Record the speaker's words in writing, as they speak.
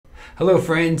Hello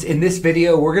friends, in this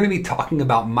video we're going to be talking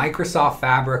about Microsoft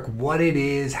Fabric, what it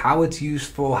is, how it's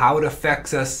useful, how it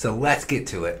affects us, so let's get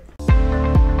to it.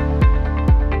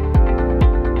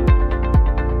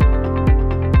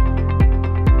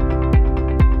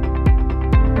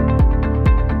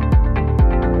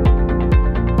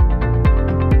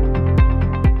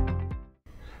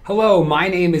 Hello, my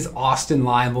name is Austin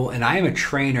Leibel and I am a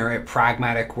trainer at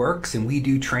Pragmatic Works, and we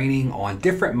do training on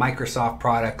different Microsoft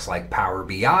products like Power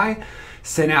BI,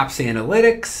 Synapse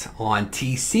Analytics, on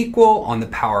T-SQL, on the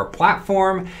Power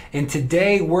Platform, and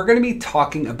today we're going to be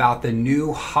talking about the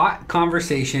new hot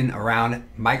conversation around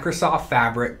Microsoft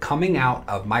Fabric coming out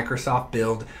of Microsoft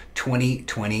Build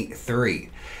 2023.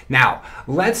 Now,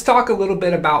 let's talk a little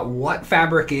bit about what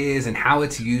Fabric is and how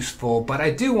it's useful, but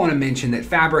I do want to mention that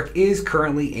Fabric is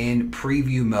currently in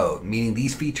preview mode, meaning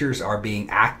these features are being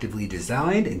actively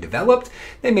designed and developed.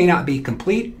 They may not be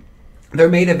complete. They're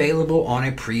made available on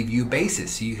a preview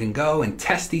basis, so you can go and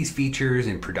test these features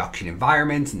in production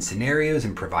environments and scenarios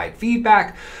and provide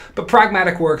feedback. But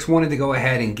Pragmatic Works wanted to go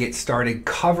ahead and get started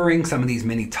covering some of these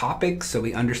many topics so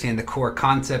we understand the core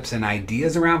concepts and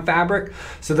ideas around Fabric,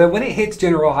 so that when it hits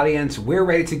general audience, we're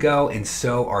ready to go, and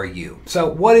so are you. So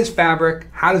what is Fabric?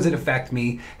 How does it affect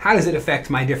me? How does it affect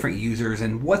my different users?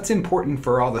 And what's important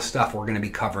for all the stuff we're going to be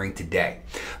covering today?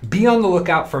 Be on the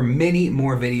lookout for many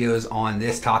more videos on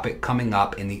this topic coming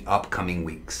up in the upcoming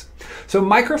weeks. So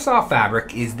Microsoft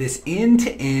Fabric is this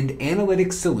end-to-end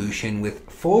analytics solution with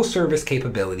full service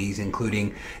capabilities,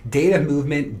 including data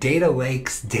movement, data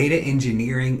lakes, data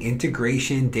engineering,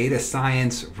 integration, data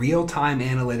science, real-time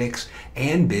analytics,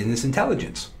 and business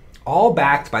intelligence, all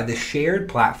backed by the shared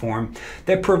platform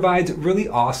that provides really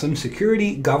awesome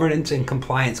security, governance, and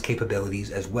compliance capabilities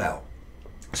as well.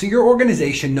 So your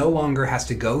organization no longer has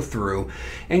to go through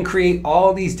and create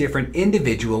all these different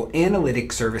individual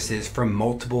analytic services from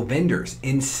multiple vendors.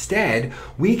 Instead,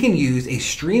 we can use a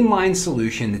streamlined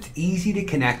solution that's easy to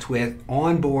connect with,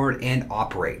 onboard, and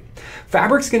operate.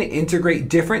 Fabric's going to integrate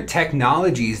different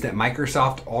technologies that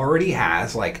Microsoft already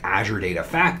has, like Azure Data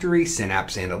Factory,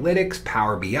 Synapse Analytics,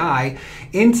 Power BI,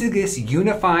 into this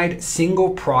unified single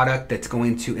product that's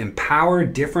going to empower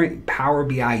different Power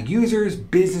BI users,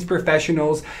 business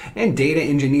professionals, and data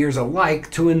engineers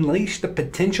alike to unleash the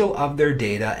potential of their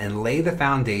data and lay the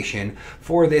foundation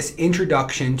for this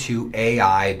introduction to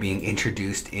AI being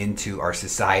introduced into our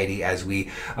society as we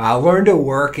learn to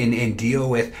work and deal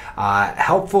with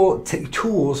helpful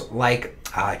tools like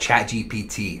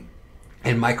ChatGPT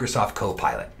and Microsoft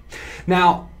Copilot.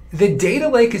 Now, the data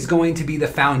lake is going to be the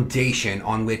foundation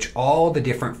on which all the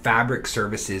different Fabric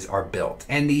services are built.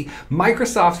 And the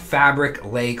Microsoft Fabric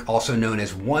Lake, also known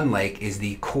as OneLake, is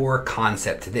the core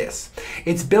concept to this.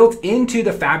 It's built into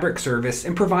the Fabric service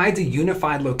and provides a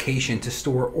unified location to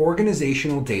store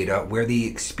organizational data where the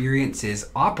experiences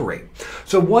operate.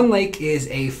 So OneLake is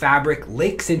a Fabric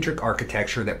lake-centric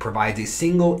architecture that provides a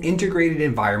single integrated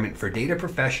environment for data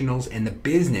professionals and the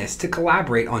business to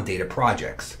collaborate on data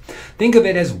projects. Think of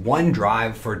it as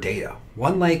OneDrive for data.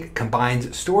 OneLake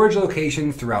combines storage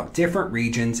locations throughout different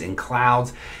regions and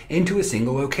clouds into a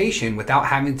single location without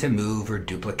having to move or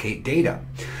duplicate data.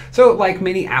 So like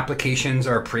many applications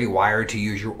are pre-wired to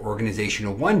use your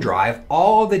organizational OneDrive,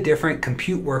 all the different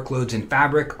compute workloads in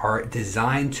Fabric are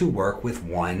designed to work with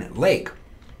OneLake.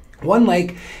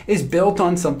 OneLake is built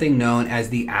on something known as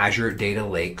the Azure Data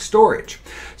Lake Storage.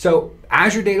 So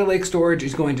Azure Data Lake Storage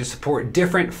is going to support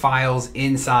different files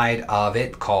inside of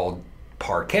it called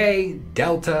Parquet,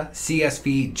 Delta,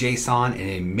 CSV, JSON,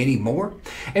 and many more.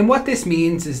 And what this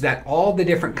means is that all the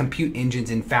different compute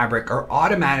engines in Fabric are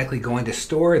automatically going to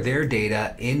store their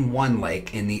data in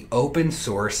OneLake in the open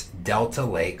source Delta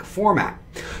Lake format.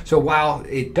 So while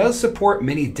it does support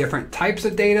many different types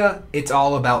of data, it's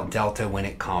all about Delta when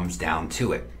it comes down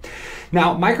to it.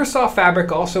 Now, Microsoft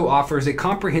Fabric also offers a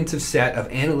comprehensive set of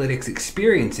analytics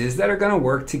experiences that are going to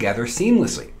work together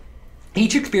seamlessly.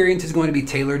 Each experience is going to be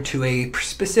tailored to a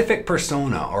specific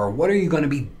persona, or what are you going to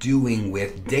be doing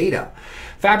with data.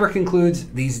 Fabric includes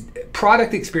these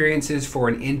product experiences for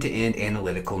an end-to-end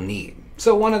analytical need.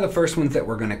 So one of the first ones that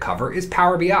we're going to cover is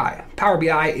Power BI. Power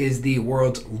BI is the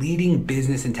world's leading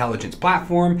business intelligence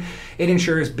platform. It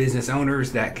ensures business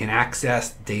owners that can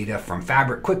access data from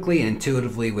Fabric quickly and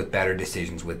intuitively with better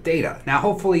decisions with data. Now,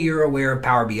 hopefully you're aware of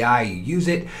Power BI, you use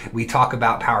it. We talk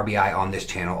about Power BI on this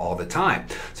channel all the time.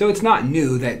 So it's not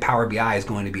new that Power BI is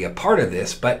going to be a part of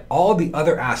this, but all the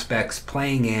other aspects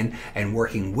playing in and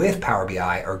working with Power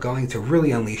BI are going to really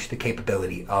unleash the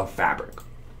capability of Fabric.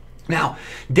 Now,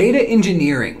 data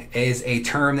engineering is a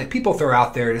term that people throw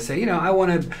out there to say, I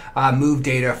want to move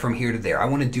data from here to there. I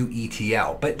want to do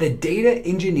ETL. But the data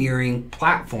engineering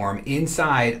platform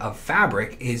inside of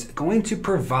Fabric is going to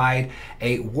provide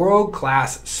a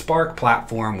world-class Spark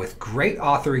platform with great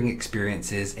authoring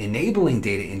experiences, enabling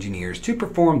data engineers to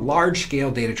perform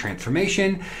large-scale data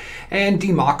transformation and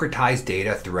democratize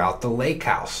data throughout the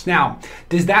lakehouse. Now,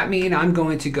 does that mean I'm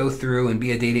going to go through and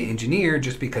be a data engineer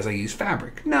just because I use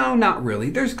Fabric? No, not really.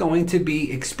 There's going to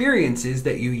be experiences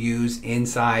that you use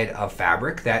inside of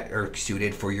Fabric that are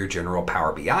suited for your general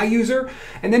Power BI user,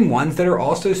 and then ones that are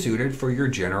also suited for your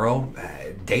general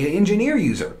data engineer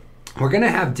user. We're going to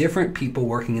have different people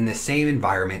working in the same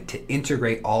environment to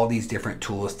integrate all these different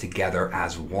tools together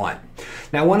as one.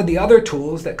 Now, one of the other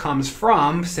tools that comes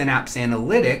from Synapse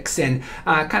Analytics and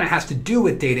kind of has to do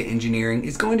with data engineering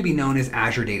is going to be known as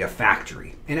Azure Data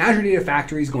Factory. And Azure Data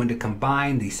Factory is going to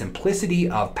combine the simplicity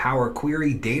of Power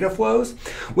Query data flows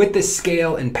with the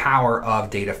scale and power of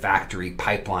Data Factory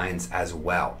pipelines as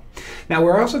well. Now,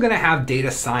 we're also going to have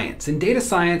data science, and data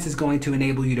science is going to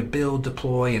enable you to build,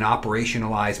 deploy, and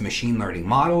operationalize machine learning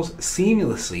models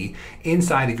seamlessly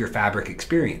inside of your Fabric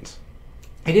experience.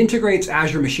 It integrates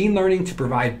Azure Machine Learning to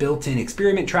provide built-in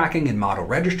experiment tracking and model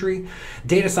registry.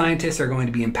 Data scientists are going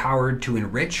to be empowered to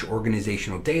enrich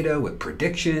organizational data with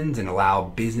predictions and allow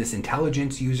business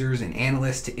intelligence users and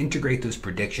analysts to integrate those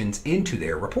predictions into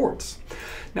their reports.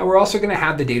 Now, we're also going to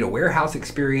have the data warehouse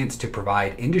experience to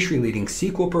provide industry-leading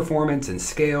SQL performance and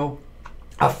scale,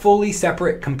 a fully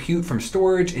separate compute from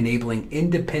storage, enabling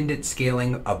independent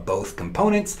scaling of both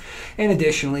components. And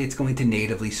additionally, it's going to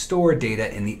natively store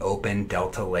data in the open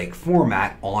Delta Lake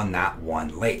format on that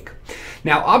OneLake.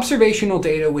 Now, observational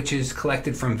data, which is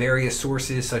collected from various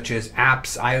sources such as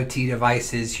apps, IoT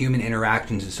devices, human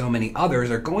interactions, and so many others,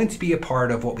 are going to be a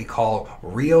part of what we call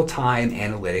real-time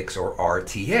analytics, or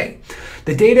RTA.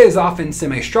 The data is often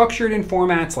semi-structured in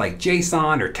formats like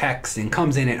JSON or text and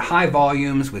comes in at high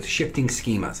volumes with shifting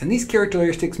schemas. And these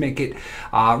characteristics make it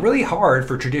really hard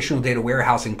for traditional data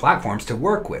warehousing platforms to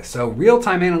work with. So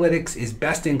real-time analytics is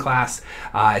best in class.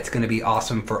 It's going to be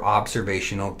awesome for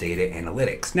observational data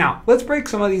analytics. Now, let's break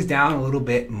some of these down a little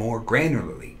bit more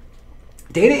granularly.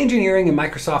 Data engineering in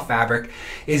Microsoft Fabric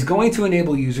is going to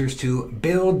enable users to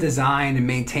build, design, and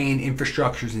maintain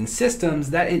infrastructures and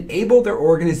systems that enable their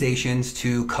organizations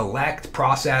to collect,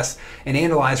 process, and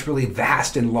analyze really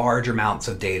vast and large amounts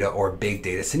of data or big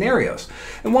data scenarios.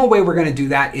 And one way we're going to do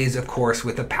that is, of course,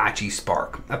 with Apache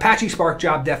Spark. Apache Spark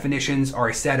job definitions are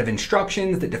a set of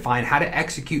instructions that define how to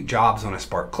execute jobs on a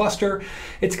Spark cluster.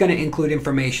 It's going to include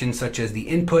information such as the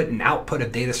input and output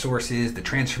of data sources, the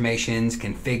transformations,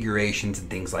 configurations, and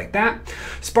things like that.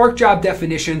 Spark job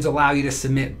definitions allow you to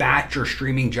submit batch or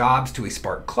streaming jobs to a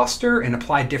Spark cluster and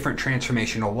apply different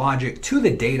transformational logic to the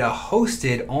data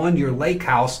hosted on your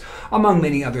lakehouse, among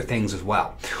many other things as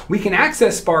well. We can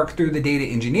access Spark through the data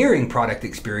engineering product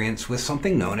experience with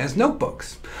something known as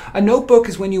notebooks. A notebook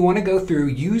is when you want to go through,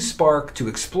 use Spark to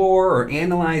explore or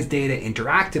analyze data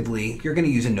interactively. You're going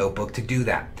to use a notebook to do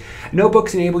that.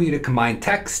 Notebooks enable you to combine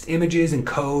text, images, and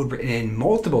code written in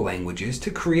multiple languages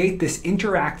to create this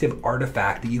interactive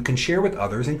artifact that you can share with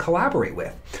others and collaborate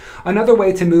with. Another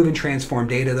way to move and transform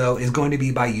data, though, is going to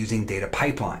be by using data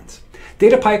pipelines.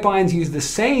 Data pipelines use the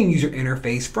same user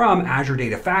interface from Azure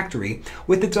Data Factory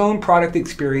with its own product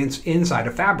experience inside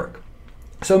of Fabric.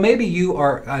 So maybe you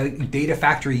are a Data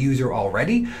Factory user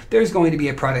already. There's going to be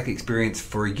a product experience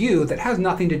for you that has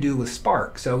nothing to do with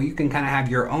Spark. So you can kind of have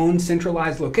your own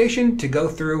centralized location to go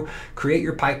through, create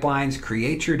your pipelines,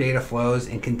 create your data flows,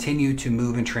 and continue to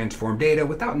move and transform data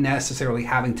without necessarily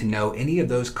having to know any of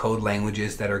those code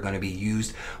languages that are going to be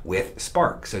used with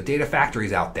Spark. So Data Factory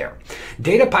is out there.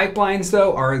 Data pipelines,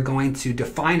 though, are going to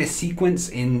define a sequence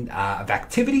of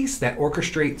activities that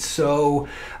orchestrate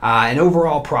an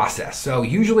overall process. So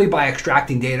usually by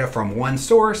extracting data from one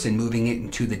source and moving it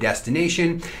into the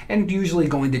destination, and usually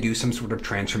going to do some sort of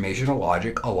transformational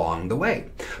logic along the way.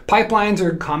 Pipelines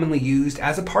are commonly used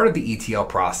as a part of the ETL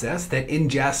process that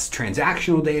ingests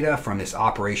transactional data from this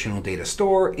operational data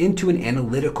store into an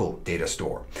analytical data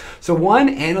store. So one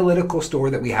analytical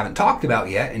store that we haven't talked about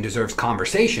yet and deserves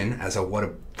conversation as to what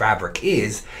a Fabric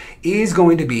is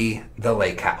going to be the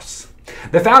Lakehouse.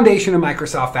 The foundation of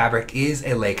Microsoft Fabric is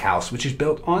a lakehouse, which is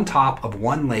built on top of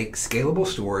OneLake scalable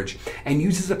storage and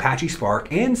uses Apache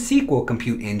Spark and SQL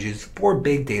compute engines for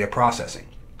big data processing.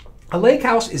 A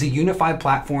lakehouse is a unified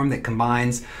platform that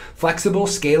combines flexible,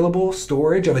 scalable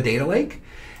storage of a data lake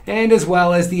and as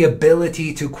well as the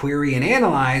ability to query and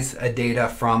analyze data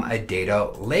from a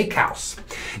data lakehouse.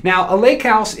 Now, a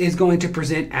lakehouse is going to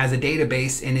present as a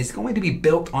database and is going to be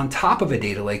built on top of a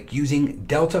data lake using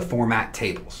Delta format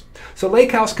tables. So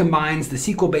Lakehouse combines the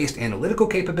SQL-based analytical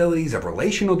capabilities of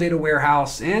relational data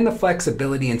warehouse and the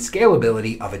flexibility and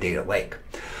scalability of a data lake.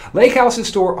 Lakehouses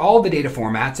store all the data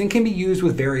formats and can be used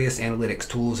with various analytics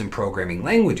tools and programming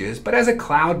languages, but as a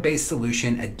cloud-based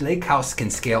solution, a lakehouse can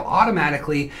scale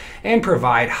automatically and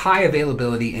provide high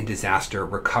availability and disaster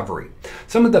recovery.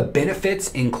 Some of the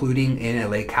benefits, including in a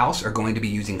lakehouse, are going to be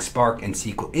using Spark and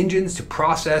SQL engines to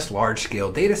process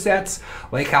large-scale data sets.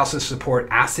 Lakehouses support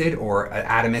ACID or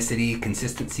atomicity,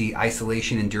 consistency,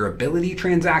 isolation, and durability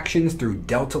transactions through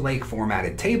Delta Lake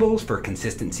formatted tables for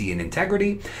consistency and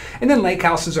integrity. And then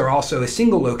lakehouses are also a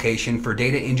single location for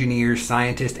data engineers,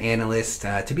 scientists, analysts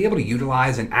to be able to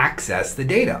utilize and access the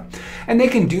data. And they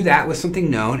can do that with something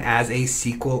known as a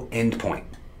SQL endpoint.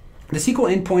 The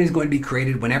SQL endpoint is going to be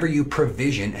created whenever you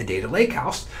provision a data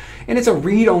lakehouse, and it's a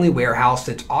read-only warehouse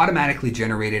that's automatically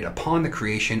generated upon the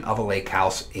creation of a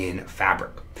lakehouse in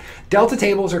Fabric. Delta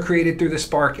tables are created through the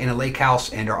Spark in a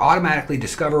lakehouse and are automatically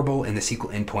discoverable in the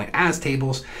SQL endpoint as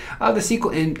tables. The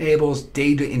SQL enables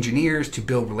data engineers to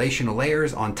build relational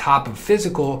layers on top of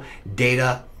physical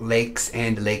data lakes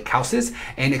and lakehouses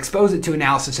and expose it to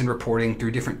analysis and reporting through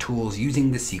different tools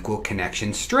using the SQL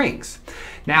connection strings.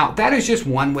 Now, that is just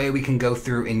one way we can go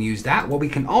through and use that. What we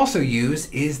can also use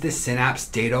is the Synapse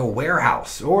Data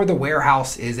Warehouse, or the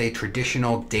warehouse is a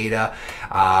traditional data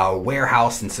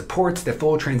warehouse and supports the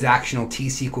full transactional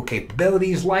T-SQL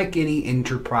capabilities like any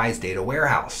enterprise data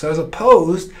warehouse. So as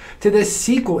opposed to this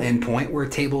SQL endpoint where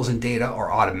tables and data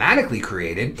are automatically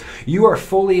created, you are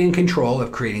fully in control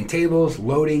of creating tables,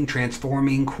 loading,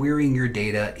 transforming, querying your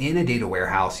data in a data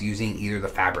warehouse using either the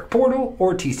Fabric portal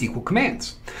or T-SQL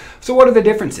commands. So what are the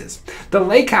differences? The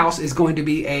Lakehouse is going to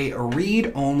be a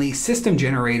read-only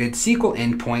system-generated SQL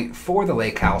endpoint for the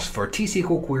Lakehouse for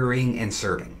T-SQL querying and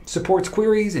serving. Supports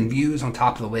queries and views on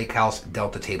top of the Lakehouse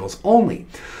Delta tables only.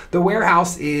 The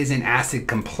warehouse is an ACID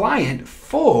compliant.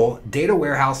 Full data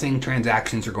warehousing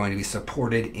transactions are going to be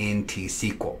supported in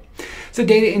T-SQL. So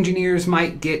data engineers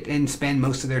might get and spend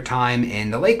most of their time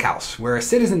in the Lakehouse, where a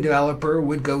citizen developer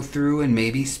would go through and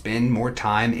maybe spend more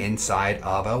time inside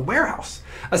of a warehouse.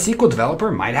 A SQL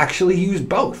developer might actually use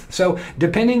both. So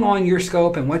depending on your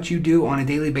scope and what you do on a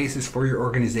daily basis for your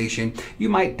organization, you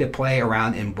might play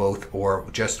around in both or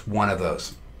just one of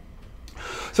those.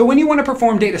 So when you want to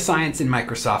perform data science in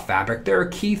Microsoft Fabric, there are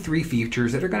key 3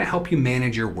 features that are going to help you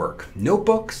manage your work: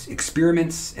 notebooks,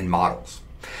 experiments, and models.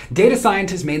 Data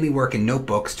scientists mainly work in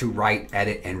notebooks to write,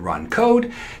 edit, and run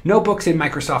code. Notebooks in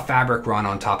Microsoft Fabric run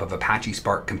on top of Apache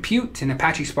Spark Compute, and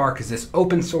Apache Spark is this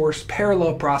open source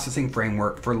parallel processing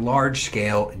framework for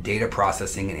large-scale data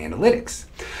processing and analytics.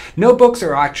 Notebooks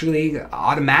are actually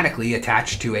automatically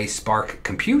attached to a Spark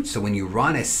Compute, so when you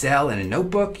run a cell in a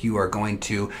notebook, you are going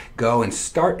to go and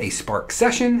start a Spark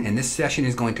session, and this session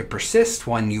is going to persist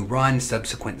when you run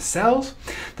subsequent cells.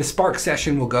 The Spark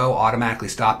session will go automatically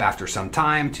stop after some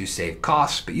time to save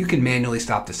costs, but you can manually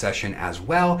stop the session as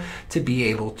well to be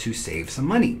able to save some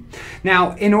money.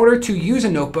 Now, in order to use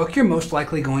a notebook, you're most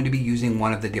likely going to be using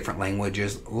one of the different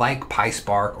languages like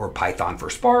PySpark or Python for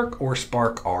Spark, or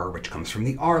Spark R, which comes from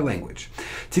the R language.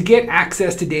 To get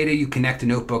access to data, you connect a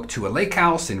notebook to a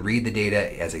Lakehouse and read the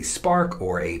data as a Spark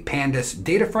or a Pandas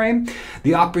data frame.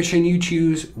 The option you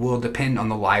choose will depend on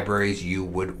the libraries you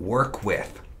would work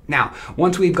with. Now,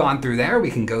 once we've gone through there,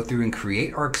 we can go through and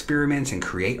create our experiments and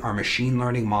create our machine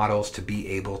learning models to be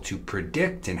able to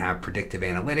predict and have predictive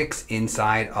analytics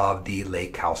inside of the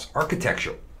Lakehouse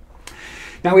architecture.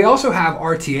 Now, we also have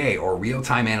RTA, or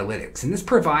real-time analytics, and this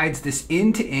provides this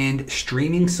end-to-end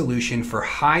streaming solution for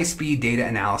high-speed data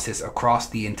analysis across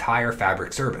the entire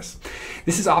Fabric service.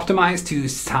 This is optimized to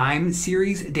time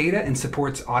series data and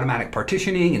supports automatic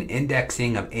partitioning and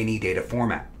indexing of any data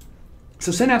format.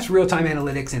 So Synapse Real-Time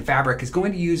Analytics in Fabric is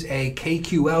going to use a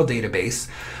KQL database,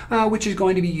 which is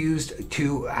going to be used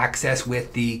to access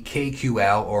with the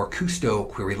KQL or Kusto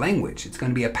query language. It's going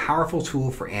to be a powerful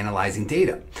tool for analyzing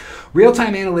data.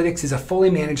 Real-Time Analytics is a fully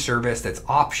managed service that's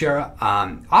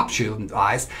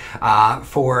optionalized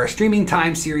for streaming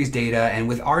time series data, and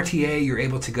with RTA, you're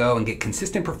able to go and get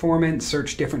consistent performance,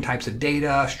 search different types of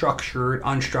data, structured,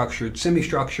 unstructured,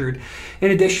 semi-structured,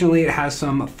 and additionally, it has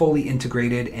some fully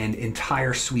integrated and entire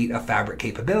suite of Fabric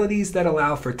capabilities that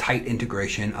allow for tight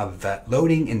integration of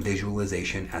loading and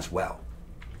visualization as well.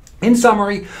 In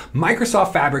summary,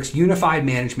 Microsoft Fabric's unified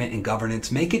management and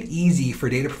governance make it easy for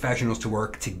data professionals to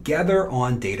work together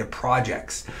on data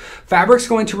projects. Fabric's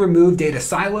going to remove data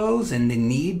silos and the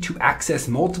need to access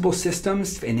multiple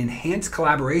systems and enhance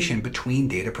collaboration between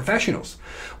data professionals.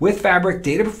 With Fabric,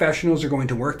 data professionals are going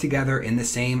to work together in the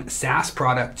same SaaS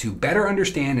product to better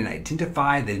understand and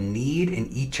identify the need in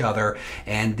each other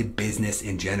and the business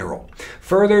in general.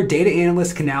 Further, data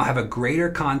analysts can now have a greater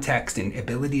context and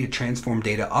ability to transform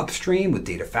data upstream with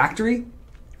Data Factory.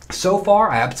 So far,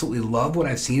 I absolutely love what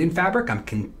I've seen in Fabric.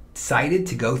 I'm excited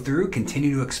to go through,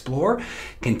 continue to explore,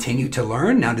 continue to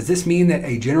learn. Now, does this mean that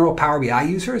a general Power BI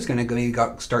user is going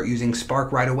to start using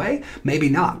Spark right away? Maybe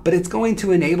not, but it's going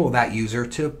to enable that user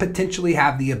to potentially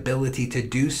have the ability to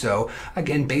do so,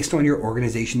 again, based on your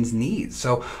organization's needs.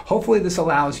 So hopefully this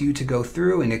allows you to go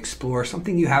through and explore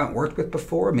something you haven't worked with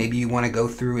before. Maybe you want to go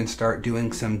through and start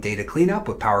doing some data cleanup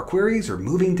with Power Queries or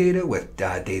moving data with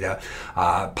data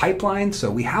pipelines. So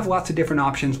we have lots of different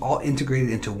options all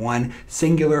integrated into one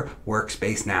singular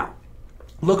workspace now.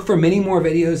 Look for many more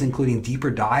videos, including deeper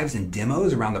dives and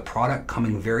demos around the product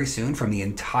coming very soon from the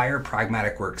entire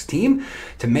Pragmatic Works team.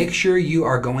 To make sure you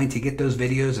are going to get those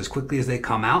videos as quickly as they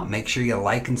come out, make sure you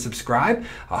like and subscribe.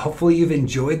 Hopefully you've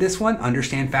enjoyed this one,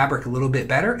 understand Fabric a little bit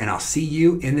better, and I'll see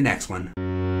you in the next one.